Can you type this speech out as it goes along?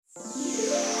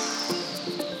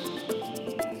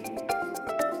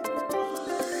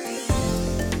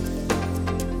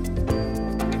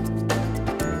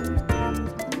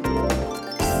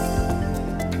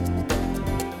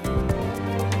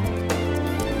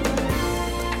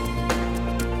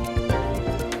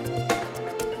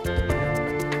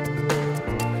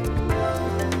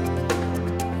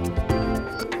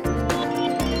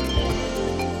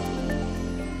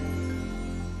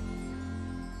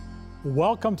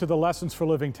Welcome to the Lessons for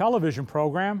Living television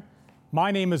program.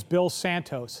 My name is Bill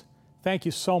Santos. Thank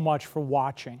you so much for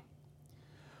watching.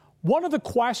 One of the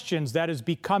questions that is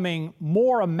becoming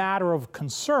more a matter of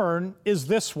concern is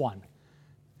this one.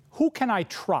 Who can I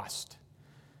trust?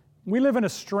 We live in a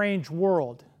strange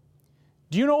world.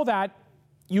 Do you know that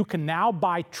you can now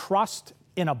buy trust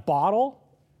in a bottle?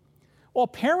 Well,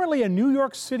 apparently a New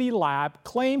York City lab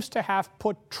claims to have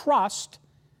put trust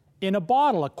in a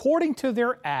bottle. According to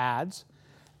their ads,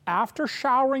 after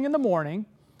showering in the morning,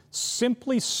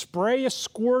 simply spray a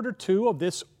squirt or two of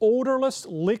this odorless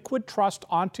liquid trust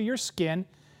onto your skin,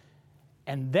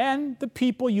 and then the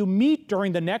people you meet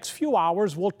during the next few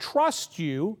hours will trust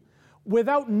you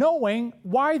without knowing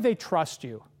why they trust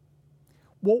you.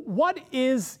 Well, what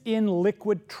is in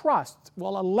liquid trust?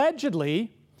 Well,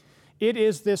 allegedly, it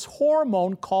is this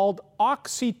hormone called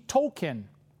oxytocin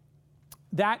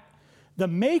that the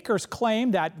makers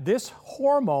claim that this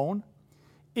hormone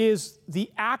is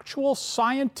the actual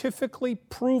scientifically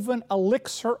proven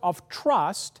elixir of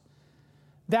trust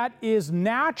that is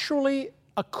naturally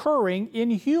occurring in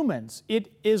humans. It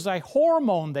is a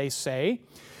hormone, they say,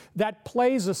 that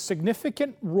plays a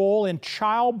significant role in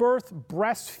childbirth,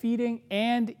 breastfeeding,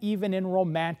 and even in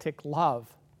romantic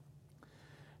love.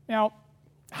 Now,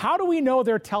 how do we know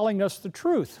they're telling us the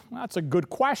truth? Well, that's a good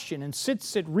question. And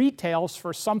since it retails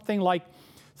for something like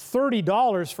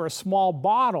 $30 for a small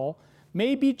bottle,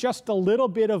 maybe just a little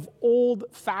bit of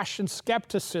old-fashioned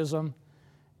skepticism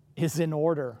is in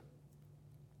order.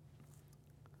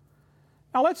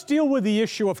 Now let's deal with the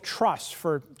issue of trust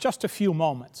for just a few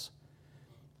moments.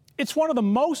 It's one of the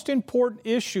most important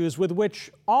issues with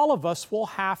which all of us will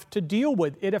have to deal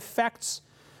with. It affects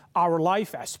our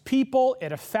life as people,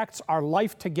 it affects our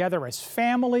life together as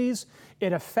families,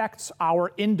 it affects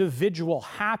our individual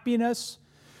happiness.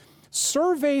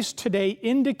 Surveys today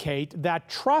indicate that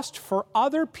trust for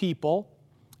other people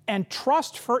and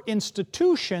trust for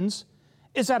institutions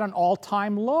is at an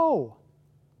all-time low.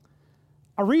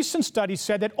 A recent study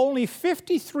said that only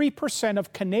 53%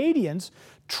 of Canadians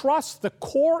trust the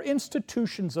core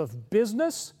institutions of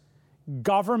business,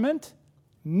 government,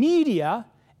 media,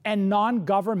 and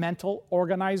non-governmental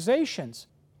organizations,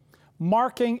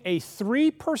 marking a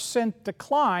 3%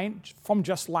 decline from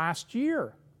just last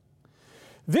year.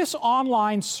 This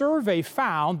online survey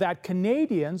found that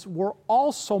Canadians were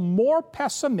also more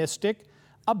pessimistic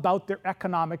about their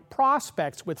economic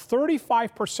prospects, with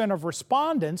 35% of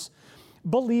respondents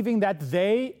believing that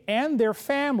they and their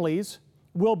families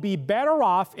will be better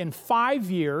off in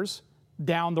 5 years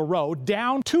down the road,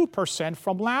 down 2%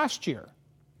 from last year.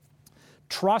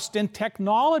 Trust in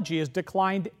technology has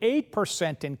declined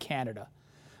 8% in Canada,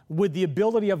 with the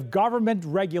ability of government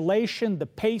regulation, the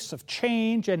pace of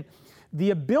change, and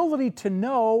the ability to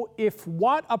know if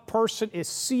what a person is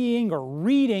seeing or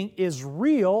reading is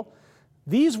real.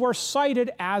 These were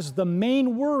cited as the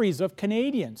main worries of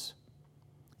Canadians.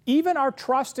 Even our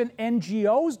trust in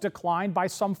NGOs declined by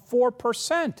some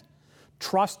 4%.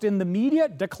 Trust in the media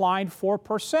declined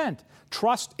 4%.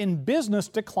 Trust in business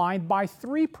declined by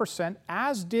 3%,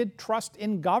 as did trust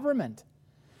in government.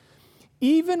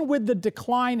 Even with the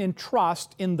decline in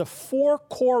trust in the 4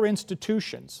 core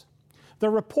institutions, the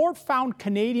report found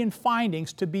Canadian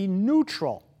findings to be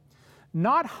neutral,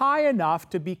 not high enough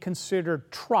to be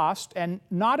considered trust and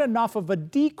not enough of a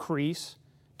decrease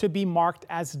to be marked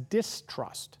as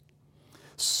distrust.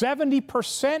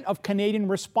 70% of Canadian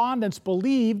respondents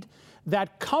believed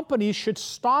that companies should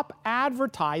stop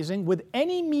advertising with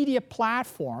any media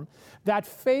platform that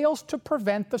fails to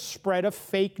prevent the spread of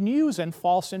fake news and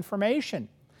false information.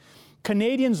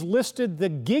 Canadians listed the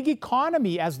gig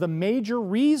economy as the major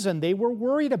reason they were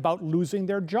worried about losing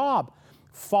their job,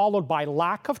 followed by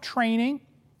lack of training,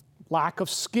 lack of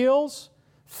skills,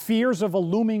 fears of a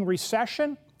looming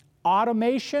recession,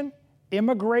 automation,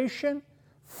 immigration,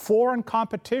 foreign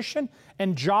competition,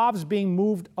 and jobs being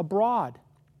moved abroad.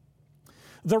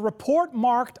 The report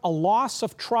marked a loss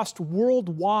of trust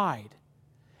worldwide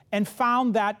and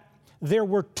found that there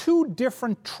were 2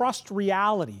 different trust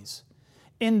realities,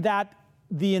 in that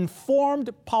the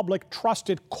informed public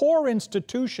trusted core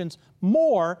institutions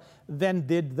more than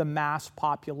did the mass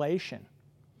population.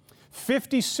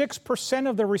 56%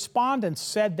 of the respondents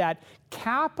said that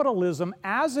capitalism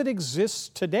as it exists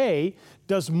today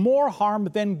does more harm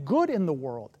than good in the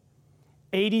world.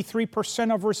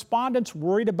 83% of respondents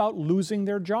worried about losing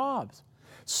their jobs.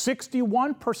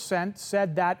 61%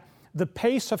 said that the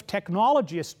pace of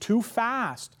technology is too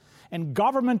fast and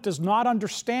government does not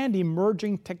understand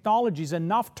emerging technologies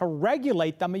enough to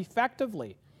regulate them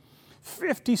effectively.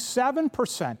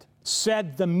 57%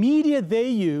 said the media they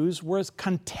use was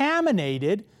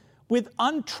contaminated with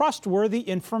untrustworthy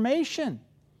information.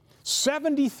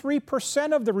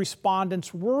 73% of the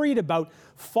respondents worried about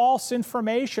false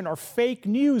information or fake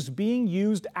news being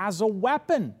used as a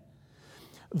weapon.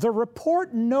 The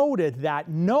report noted that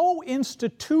no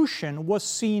institution was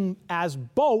seen as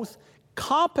both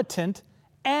competent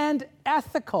and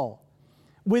ethical,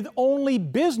 with only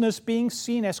business being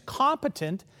seen as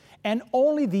competent and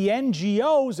only the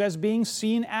NGOs as being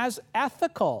seen as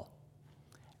ethical.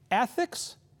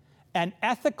 Ethics and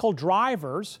ethical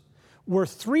drivers were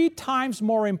 3 times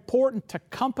more important to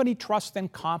company trust than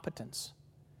competence.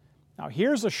 Now,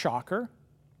 here's a shocker.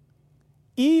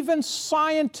 Even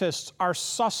scientists are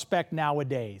suspect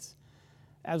nowadays,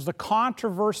 as the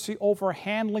controversy over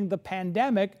handling the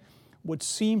pandemic would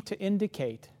seem to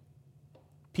indicate.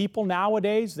 People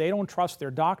nowadays, they don't trust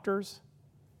their doctors,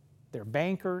 their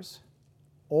bankers,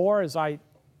 or,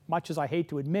 much as I hate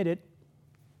to admit it,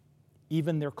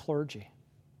 even their clergy.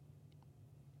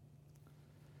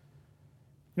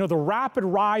 You know, the rapid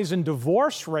rise in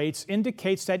divorce rates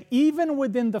indicates that even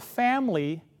within the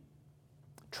family,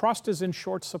 trust is in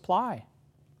short supply.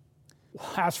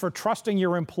 As for trusting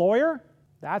your employer,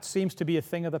 that seems to be a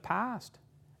thing of the past.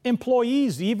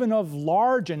 Employees, even of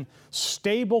large and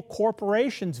stable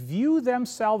corporations, view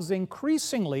themselves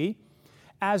increasingly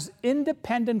as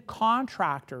independent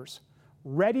contractors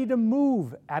ready to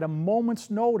move at a moment's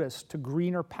notice to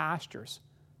greener pastures.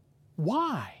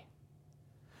 Why?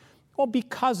 Well,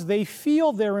 because they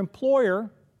feel their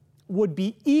employer would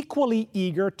be equally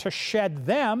eager to shed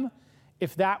them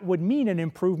if that would mean an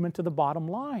improvement to the bottom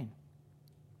line.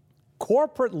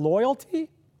 Corporate loyalty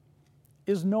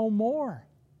is no more.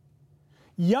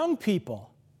 Young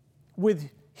people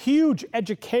with huge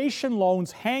education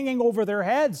loans hanging over their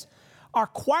heads are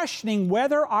questioning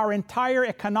whether our entire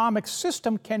economic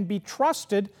system can be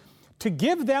trusted to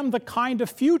give them the kind of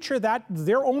future that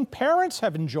their own parents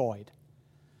have enjoyed.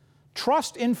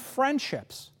 Trust in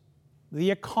friendships,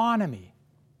 the economy,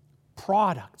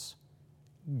 products,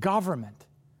 government,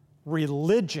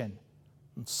 religion,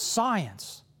 and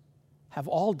science have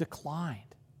all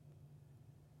declined.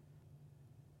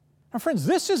 Now, friends,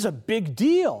 this is a big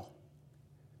deal.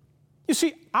 You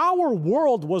see, our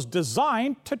world was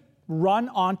designed to run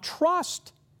on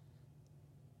trust.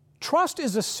 Trust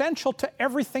is essential to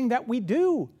everything that we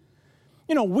do.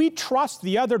 You know, we trust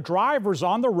the other drivers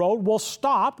on the road will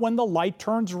stop when the light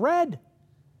turns red.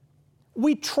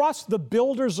 We trust the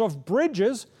builders of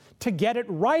bridges to get it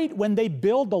right when they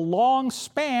build a long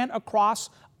span across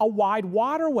a wide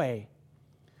waterway.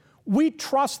 We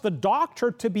trust the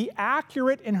doctor to be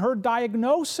accurate in her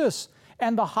diagnosis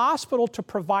and the hospital to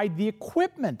provide the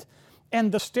equipment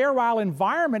and the sterile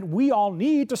environment we all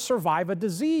need to survive a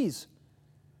disease.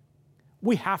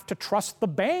 We have to trust the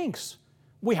banks.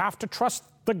 We have to trust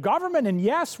the government. And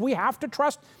yes, we have to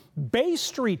trust Bay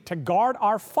Street to guard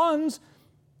our funds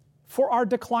for our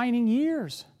declining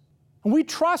years. And we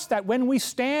trust that when we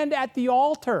stand at the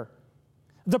altar,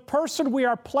 the person we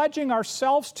are pledging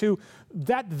ourselves to,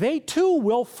 that they too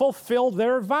will fulfill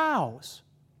their vows.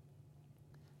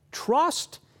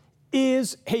 Trust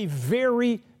is a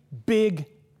very big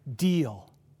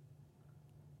deal.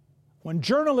 When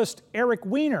journalist Eric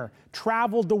Weiner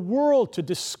traveled the world to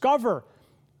discover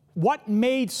what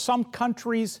made some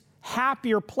countries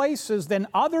happier places than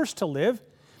others to live,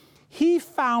 he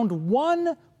found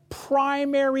one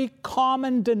primary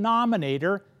common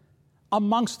denominator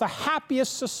amongst the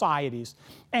happiest societies.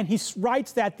 And he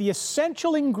writes that the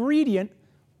essential ingredient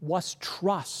was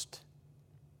trust.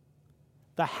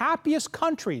 The happiest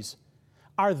countries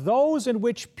are those in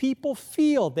which people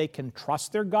feel they can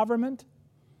trust their government,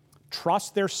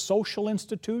 trust their social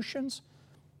institutions,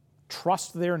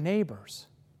 trust their neighbors.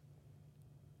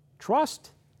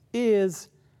 Trust is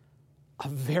a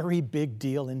very big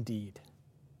deal indeed.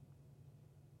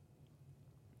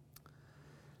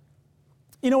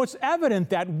 You know, it's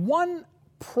evident that one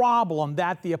problem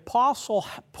that the Apostle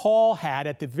Paul had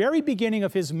at the very beginning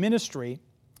of his ministry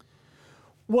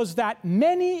was that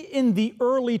many in the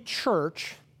early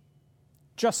church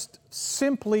just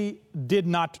simply did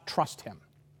not trust him.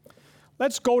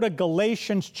 Let's go to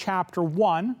Galatians chapter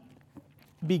 1,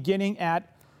 beginning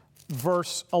at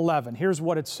verse 11. Here's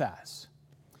what it says.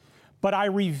 But I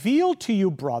reveal to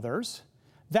you, brothers,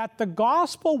 that the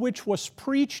gospel which was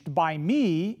preached by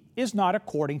me is not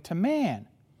according to man.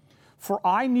 For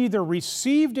I neither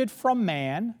received it from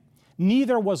man,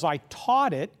 neither was I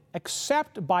taught it,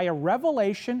 except by a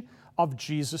revelation of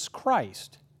Jesus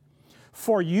Christ.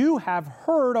 For you have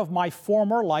heard of my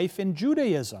former life in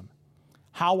Judaism,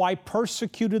 how I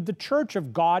persecuted the church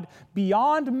of God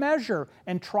beyond measure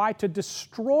and tried to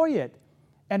destroy it,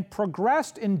 and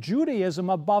progressed in Judaism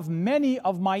above many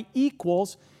of my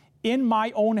equals in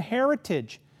my own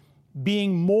heritage,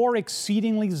 being more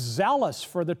exceedingly zealous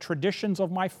for the traditions of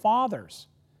my fathers.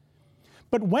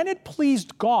 But when it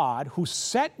pleased God, who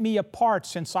set me apart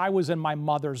since I was in my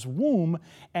mother's womb,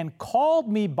 and called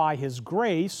me by His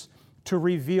grace to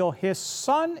reveal His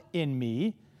Son in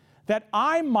me, that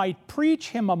I might preach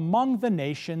Him among the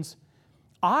nations,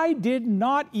 I did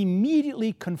not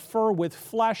immediately confer with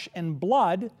flesh and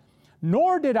blood,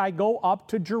 nor did I go up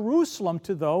to Jerusalem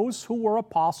to those who were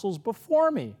apostles before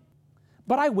me.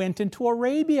 But I went into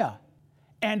Arabia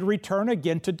and returned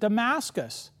again to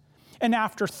Damascus. And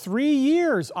after 3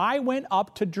 years, I went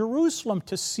up to Jerusalem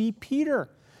to see Peter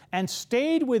and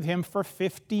stayed with him for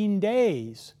 15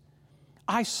 days.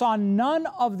 I saw none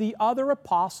of the other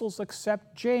apostles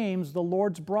except James, the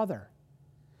Lord's brother.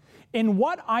 In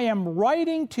what I am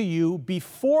writing to you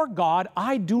before God,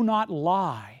 I do not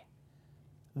lie.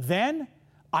 Then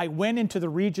I went into the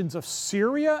regions of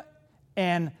Syria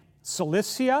and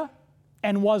Cilicia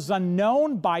and was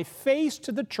unknown by face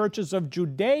to the churches of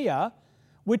Judea,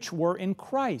 which were in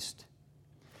Christ.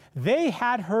 They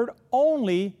had heard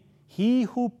only he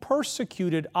who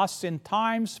persecuted us in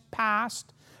times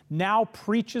past now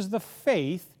preaches the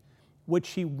faith which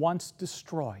he once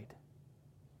destroyed.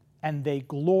 And they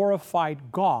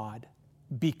glorified God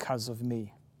because of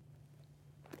me.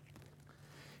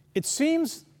 It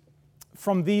seems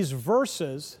from these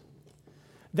verses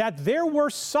that there were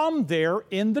some there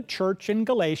in the church in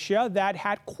Galatia that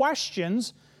had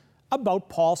questions about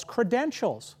Paul's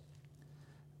credentials.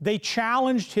 They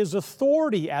challenged his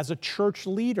authority as a church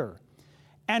leader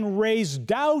and raised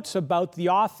doubts about the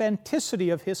authenticity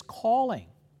of his calling.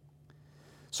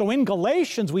 So in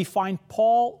Galatians, we find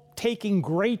Paul taking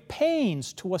great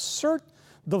pains to assert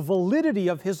the validity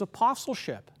of his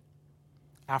apostleship.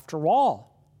 After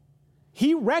all,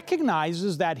 he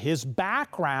recognizes that his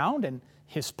background and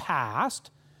his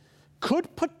past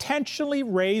could potentially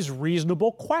raise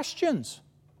reasonable questions.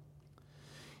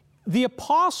 The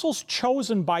apostles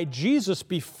chosen by Jesus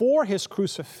before his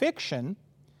crucifixion,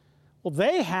 well,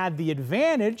 they had the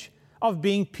advantage of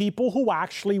being people who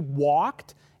actually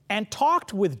walked and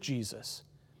talked with Jesus.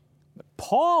 But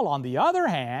Paul, on the other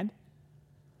hand,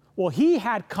 well, he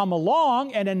had come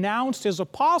along and announced his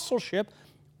apostleship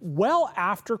well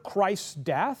after Christ's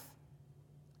death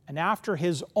and after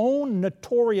his own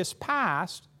notorious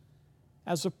past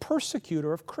as a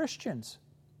persecutor of Christians.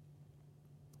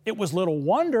 It was little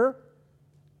wonder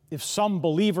if some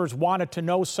believers wanted to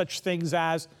know such things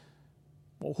as,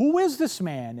 well, who is this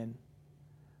man and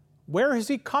where is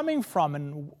he coming from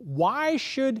and why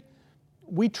should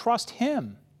we trust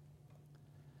him?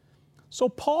 So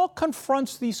Paul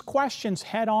confronts these questions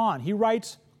head on. He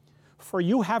writes, "For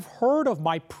you have heard of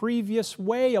my previous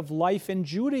way of life in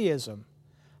Judaism,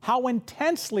 how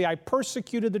intensely I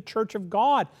persecuted the church of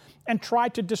God and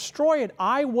tried to destroy it.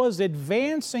 I was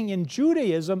advancing in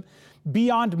Judaism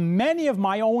beyond many of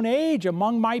my own age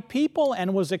among my people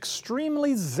and was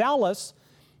extremely zealous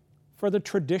for the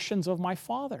traditions of my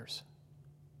fathers."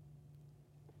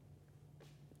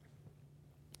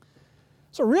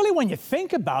 So really, when you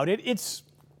think about it, it's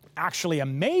actually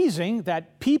amazing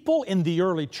that people in the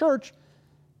early church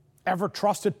ever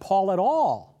trusted Paul at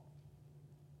all.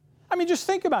 I mean, just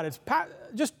think about it.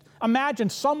 Just imagine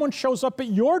someone shows up at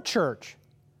your church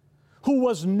who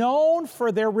was known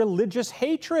for their religious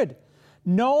hatred,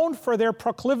 known for their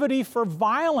proclivity for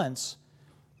violence,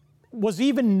 was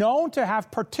even known to have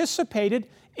participated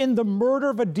in the murder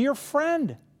of a dear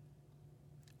friend. It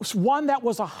was one that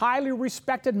was a highly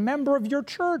respected member of your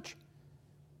church.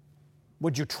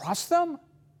 Would you trust them?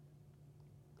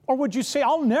 Or would you say,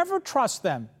 I'll never trust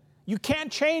them? You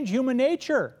can't change human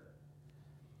nature.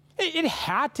 It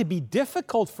had to be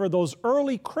difficult for those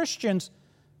early Christians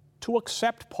to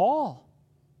accept Paul.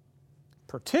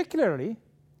 Particularly,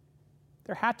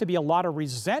 there had to be a lot of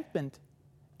resentment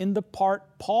in the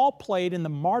part Paul played in the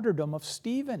martyrdom of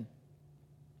Stephen.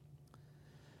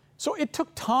 So it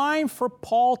took time for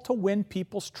Paul to win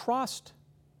people's trust.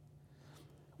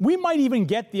 We might even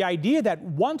get the idea that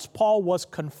once Paul was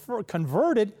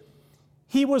converted,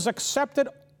 he was accepted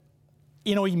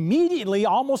immediately,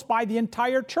 almost by the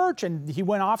entire church, and he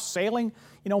went off sailing,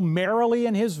 merrily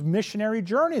in his missionary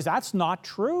journeys. That's not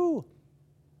true.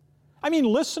 I mean,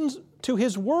 listen to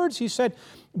his words. He said,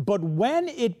 "But when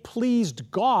it pleased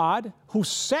God, who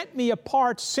set me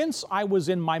apart since I was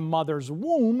in my mother's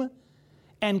womb,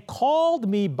 and called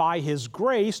me by His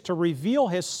grace to reveal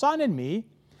His Son in me,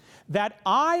 that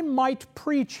I might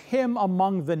preach Him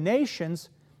among the nations,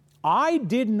 I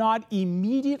did not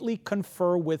immediately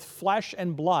confer with flesh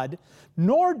and blood,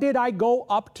 nor did I go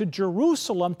up to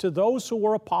Jerusalem to those who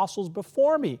were apostles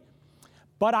before me.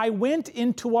 But I went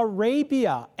into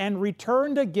Arabia and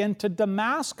returned again to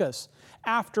Damascus.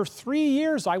 After 3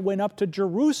 years, I went up to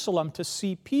Jerusalem to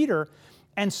see Peter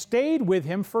and stayed with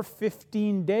him for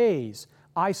 15 days.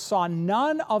 I saw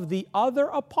none of the other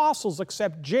apostles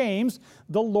except James,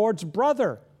 the Lord's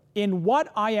brother. In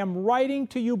what I am writing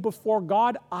to you before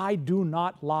God, I do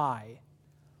not lie.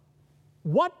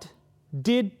 What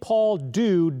did Paul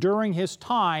do during his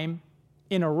time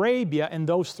in Arabia in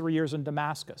those 3 years in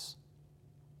Damascus?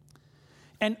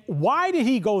 And why did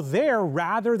he go there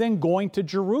rather than going to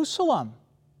Jerusalem?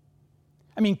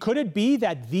 I mean, could it be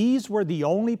that these were the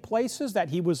only places that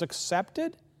he was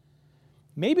accepted?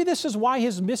 Maybe this is why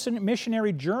his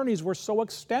missionary journeys were so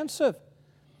extensive.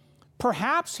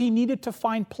 Perhaps he needed to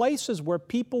find places where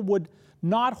people would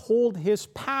not hold his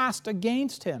past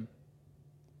against him.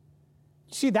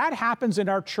 See, that happens in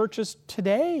our churches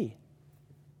today.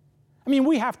 I mean,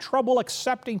 we have trouble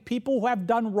accepting people who have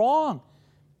done wrong,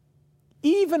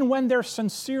 even when they're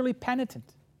sincerely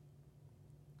penitent.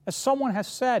 As someone has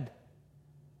said,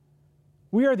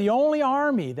 we are the only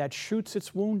army that shoots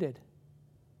its wounded.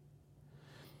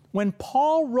 When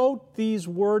Paul wrote these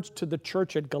words to the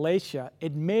church at Galatia,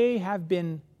 it may have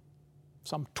been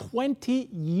some 20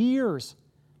 years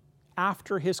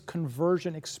after his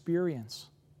conversion experience.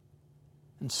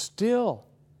 And still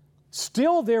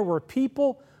there were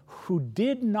people who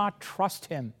did not trust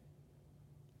him,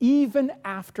 even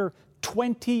after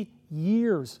 20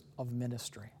 years of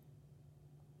ministry.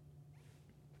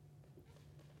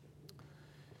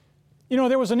 You know,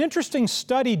 there was an interesting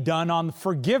study done on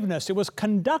forgiveness. It was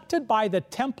conducted by the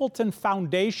Templeton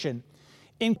Foundation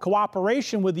in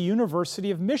cooperation with the University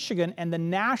of Michigan and the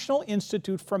National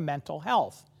Institute for Mental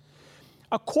Health.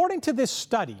 According to this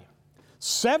study,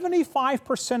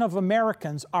 75% of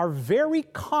Americans are very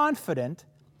confident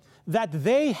that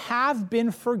they have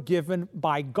been forgiven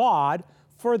by God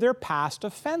for their past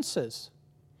offenses.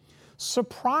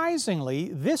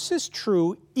 Surprisingly, this is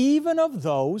true even of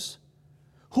those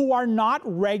who are not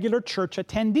regular church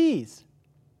attendees.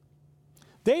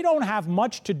 They don't have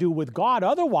much to do with God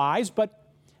otherwise, but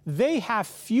they have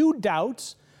few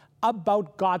doubts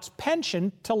about God's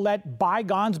penchant to let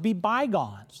bygones be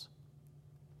bygones.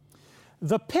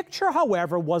 The picture,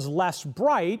 however, was less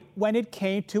bright when it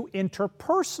came to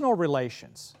interpersonal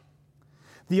relations.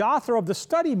 The author of the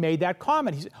study made that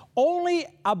comment. He said, only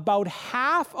about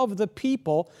half of the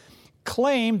people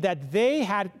claimed that they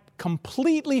had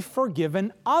completely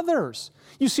forgiven others.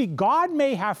 You see, God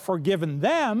may have forgiven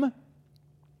them,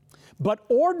 but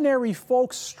ordinary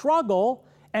folks struggle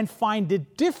and find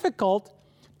it difficult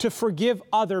to forgive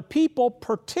other people,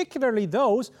 particularly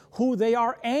those who they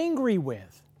are angry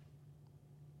with.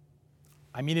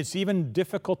 I mean, it's even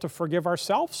difficult to forgive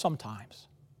ourselves sometimes.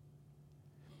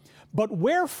 But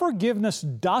where forgiveness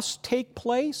does take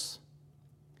place,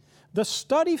 the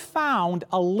study found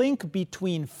a link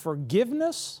between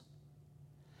forgiveness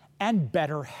and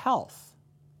better health.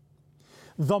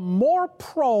 The more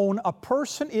prone a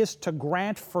person is to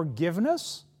grant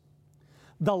forgiveness,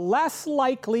 the less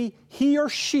likely he or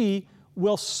she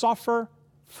will suffer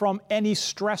from any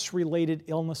stress-related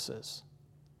illnesses.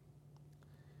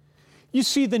 You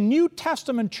see, the New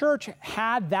Testament church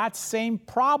had that same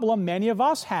problem many of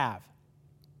us have.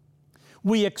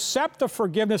 We accept the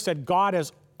forgiveness that God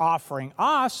is offering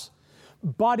us,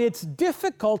 but it's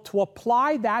difficult to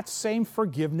apply that same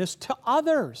forgiveness to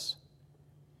others.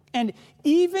 And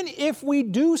even if we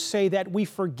do say that we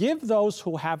forgive those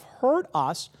who have hurt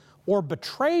us or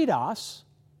betrayed us,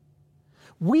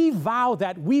 we vow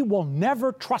that we will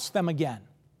never trust them again.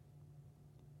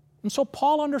 And so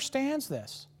Paul understands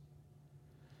this.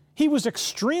 He was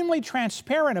extremely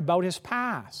transparent about his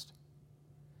past.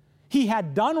 He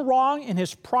had done wrong in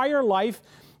his prior life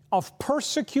of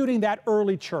persecuting that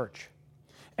early church.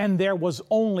 And there was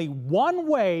only one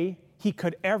way he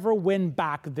could ever win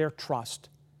back their trust.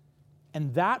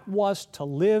 And that was to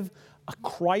live a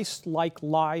Christ-like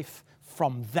life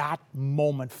from that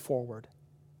moment forward.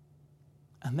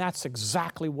 And that's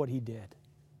exactly what he did.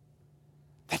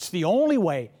 That's the only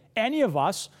way any of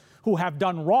us who have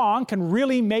done wrong can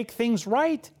really make things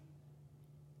right.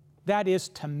 That is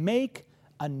to make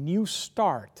a new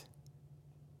start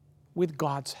with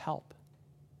God's help.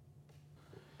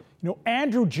 You know,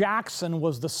 Andrew Jackson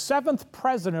was the 7th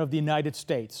president of the United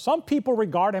States. Some people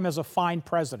regard him as a fine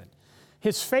president.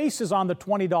 His face is on the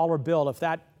 $20 bill, if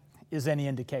that is any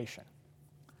indication.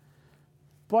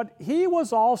 But he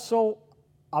was also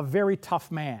a very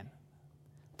tough man.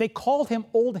 They called him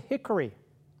Old Hickory.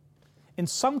 In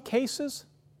some cases,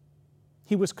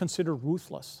 he was considered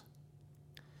ruthless.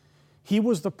 He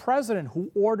was the president who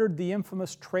ordered the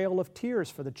infamous Trail of Tears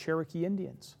for the Cherokee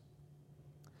Indians.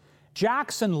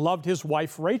 Jackson loved his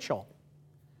wife, Rachel.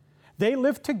 They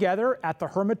lived together at the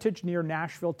Hermitage near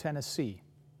Nashville, Tennessee.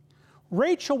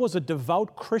 Rachel was a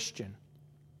devout Christian.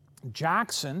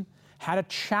 Jackson had a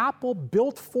chapel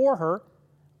built for her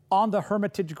on the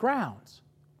Hermitage grounds.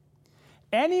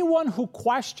 Anyone who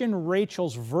questioned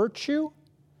Rachel's virtue,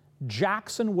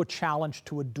 Jackson would challenge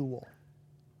to a duel.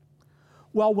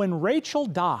 Well, when Rachel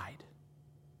died,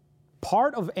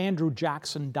 part of Andrew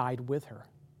Jackson died with her.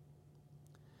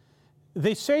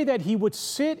 They say that he would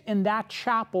sit in that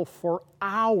chapel for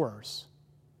hours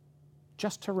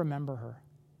just to remember her.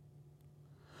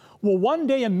 Well, one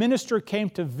day a minister came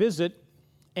to visit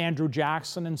Andrew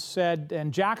Jackson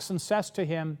and Jackson says to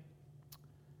him,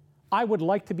 "I would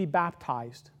like to be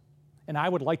baptized and I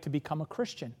would like to become a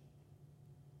Christian."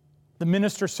 The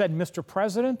minister said, "Mr.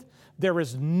 President, there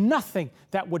is nothing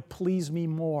that would please me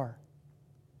more.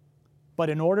 But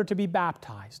in order to be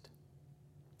baptized,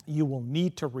 you will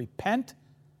need to repent,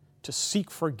 to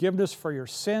seek forgiveness for your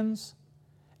sins,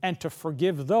 and to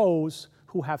forgive those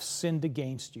who have sinned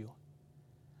against you.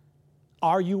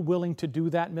 Are you willing to do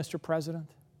that, Mr.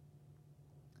 President?"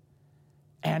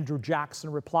 Andrew Jackson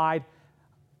replied,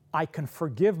 "I can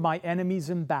forgive my enemies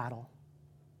in battle.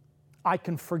 I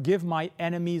can forgive my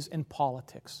enemies in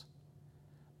politics,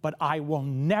 but I will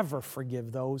never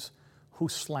forgive those who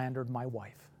slandered my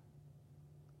wife."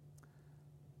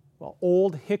 Well,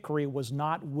 Old Hickory was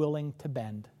not willing to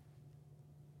bend,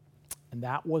 and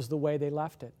that was the way they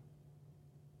left it.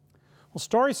 Well,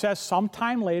 story says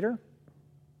sometime later,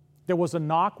 there was a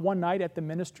knock one night at the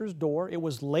minister's door. It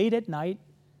was late at night.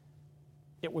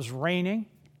 It was raining.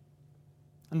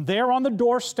 And there on the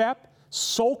doorstep,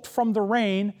 soaked from the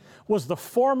rain, was the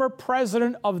former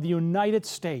President of the United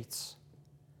States.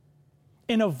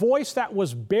 In a voice that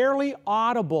was barely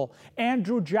audible,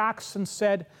 Andrew Jackson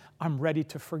said, "I'm ready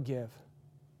to forgive."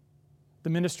 The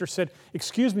minister said,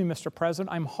 "Excuse me, Mr.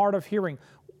 President, I'm hard of hearing.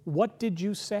 What did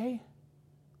you say?"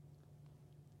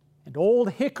 And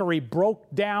Old Hickory broke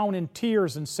down in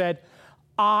tears and said,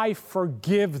 "I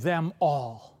forgive them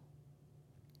all."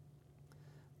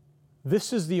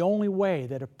 This is the only way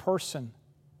that a person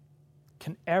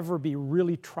can ever be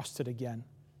really trusted again.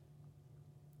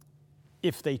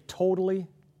 If they totally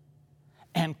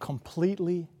and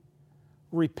completely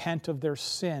repent of their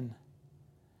sin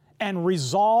and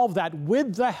resolve that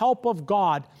with the help of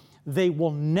God, they will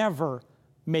never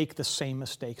make the same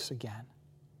mistakes again.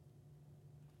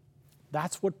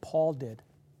 That's what Paul did.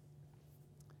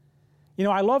 You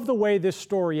know, I love the way this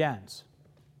story ends.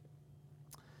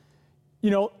 You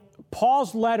know,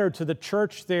 Paul's letter to the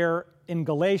church there in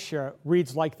Galatia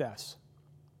reads like this: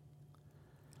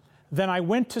 "Then I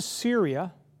went to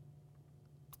Syria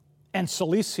and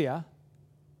Cilicia.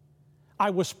 I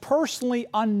was personally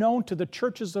unknown to the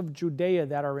churches of Judea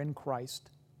that are in Christ.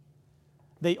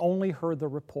 They only heard the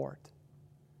report.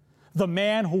 The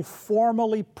man who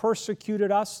formerly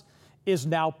persecuted us is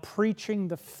now preaching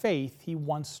the faith he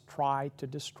once tried to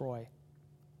destroy."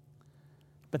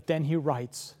 But then he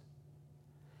writes,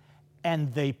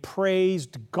 "And they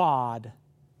praised God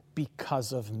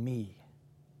because of me."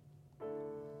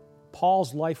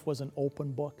 Paul's life was an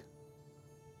open book.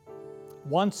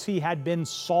 Once he had been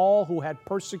Saul who had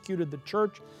persecuted the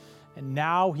church, and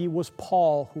now he was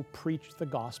Paul who preached the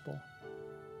gospel.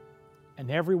 And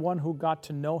everyone who got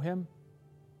to know him,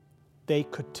 they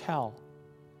could tell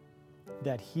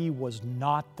that he was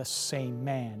not the same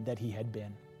man that he had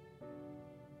been.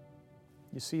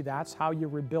 You see, that's how you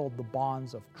rebuild the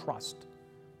bonds of trust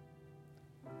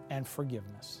and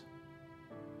forgiveness,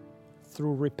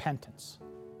 through repentance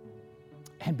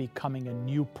and becoming a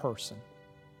new person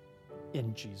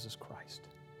in Jesus Christ.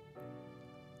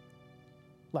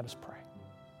 Let us pray.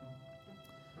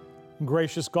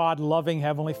 Gracious God, loving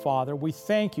Heavenly Father, we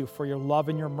thank you for your love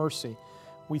and your mercy.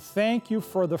 We thank you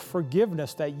for the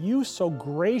forgiveness that you so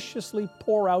graciously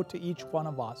pour out to each one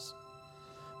of us.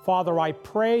 Father, I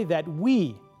pray that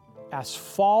we, as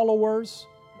followers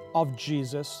of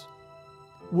Jesus,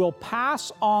 will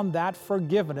pass on that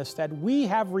forgiveness that we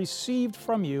have received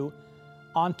from you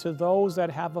onto those that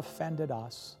have offended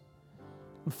us.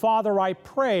 And Father, I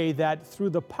pray that through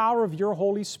the power of your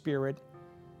Holy Spirit,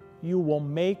 you will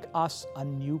make us a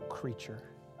new creature.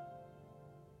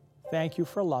 Thank you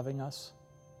for loving us.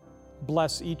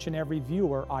 Bless each and every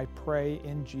viewer, I pray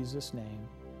in Jesus' name.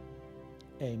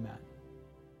 Amen.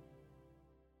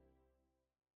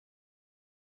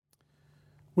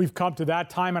 We've come to that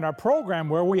time in our program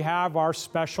where we have our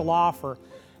special offer.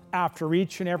 After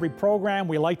each and every program,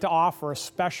 we like to offer a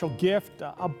special gift,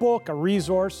 a book, a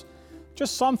resource,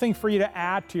 just something for you to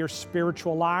add to your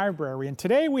spiritual library. And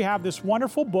today we have this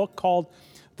wonderful book called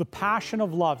The Passion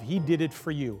of Love. He Did It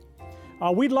For You.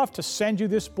 We'd love to send you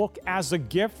this book as a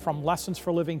gift from Lessons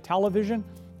for Living Television.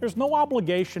 There's no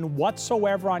obligation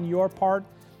whatsoever on your part.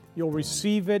 You'll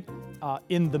receive it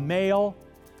in the mail.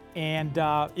 And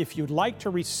if you'd like to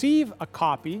receive a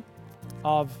copy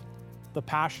of The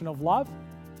Passion of Love,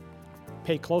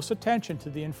 pay close attention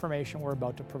to the information we're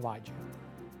about to provide you.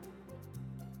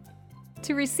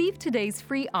 To receive today's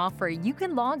free offer, you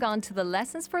can log on to the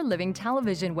Lessons for Living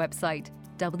Television website,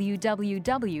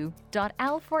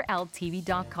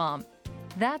 www.l4ltv.com.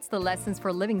 That's the Lessons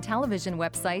for Living Television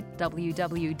website,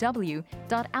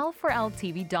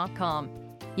 www.l4ltv.com.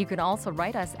 You can also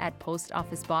write us at Post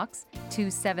Office Box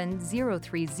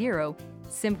 27030,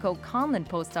 Simcoe Conlin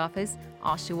Post Office,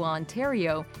 Oshawa,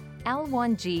 Ontario,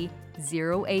 L1G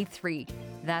 0A3.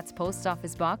 That's Post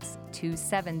Office Box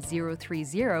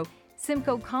 27030,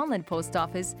 Simcoe Conlin Post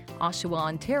Office, Oshawa,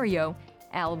 Ontario,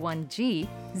 L1G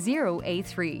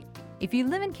 0A3. If you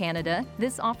live in Canada,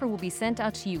 this offer will be sent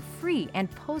out to you free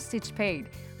and postage paid.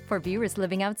 For viewers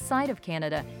living outside of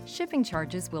Canada, shipping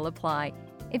charges will apply.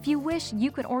 If you wish,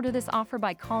 you can order this offer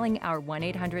by calling our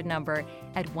 1-800 number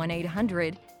at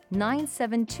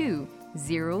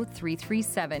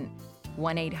 1-800-972-0337.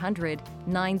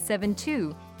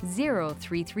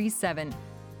 1-800-972-0337.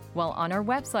 While on our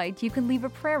website, you can leave a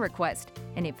prayer request,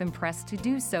 and if impressed to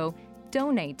do so,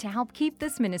 donate to help keep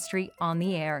this ministry on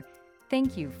the air.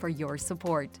 Thank you for your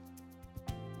support.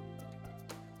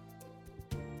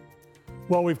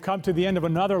 Well, we've come to the end of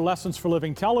another Lessons for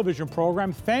Living television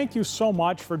program. Thank you so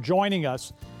much for joining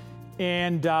us.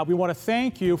 And we want to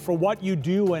thank you for what you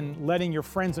do and letting your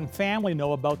friends and family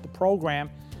know about the program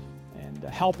and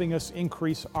helping us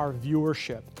increase our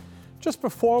viewership. Just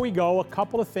before we go, a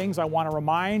couple of things I want to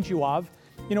remind you of.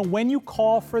 You know, when you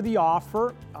call for the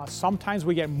offer, sometimes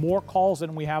we get more calls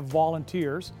than we have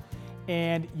volunteers,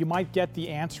 and you might get the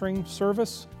answering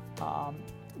service.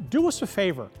 Do us a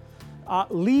favor.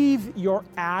 Leave your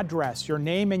address, your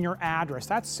name and your address.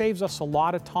 That saves us a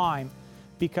lot of time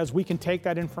because we can take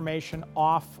that information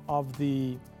off of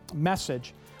the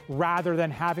message rather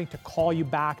than having to call you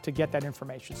back to get that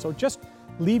information. So just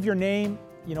leave your name,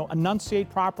 enunciate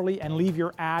properly and leave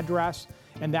your address,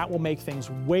 and that will make things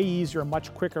way easier and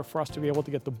much quicker for us to be able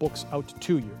to get the books out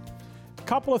to you. A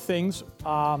couple of things,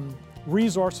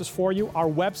 resources for you. Our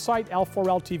website,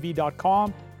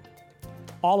 l4ltv.com.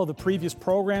 All of the previous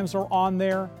programs are on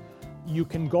there. You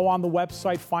can go on the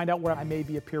website, find out where I may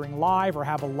be appearing live or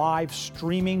have a live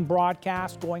streaming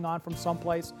broadcast going on from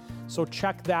someplace. So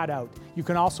check that out. You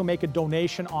can also make a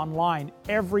donation online.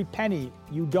 Every penny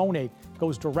you donate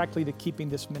goes directly to keeping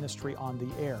this ministry on the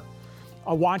air.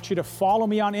 I want you to follow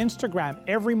me on Instagram.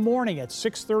 Every morning at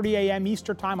 6:30 a.m.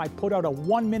 Eastern Time, I put out a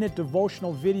 1-minute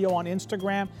devotional video on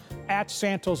Instagram at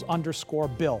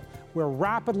Santos_Bill. We're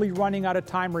rapidly running out of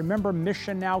time. Remember,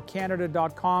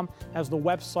 missionnowcanada.com as the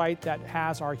website that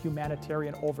has our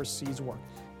humanitarian overseas work.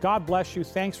 God bless you.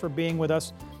 Thanks for being with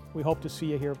us. We hope to see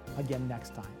you here again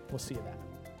next time. We'll see you then.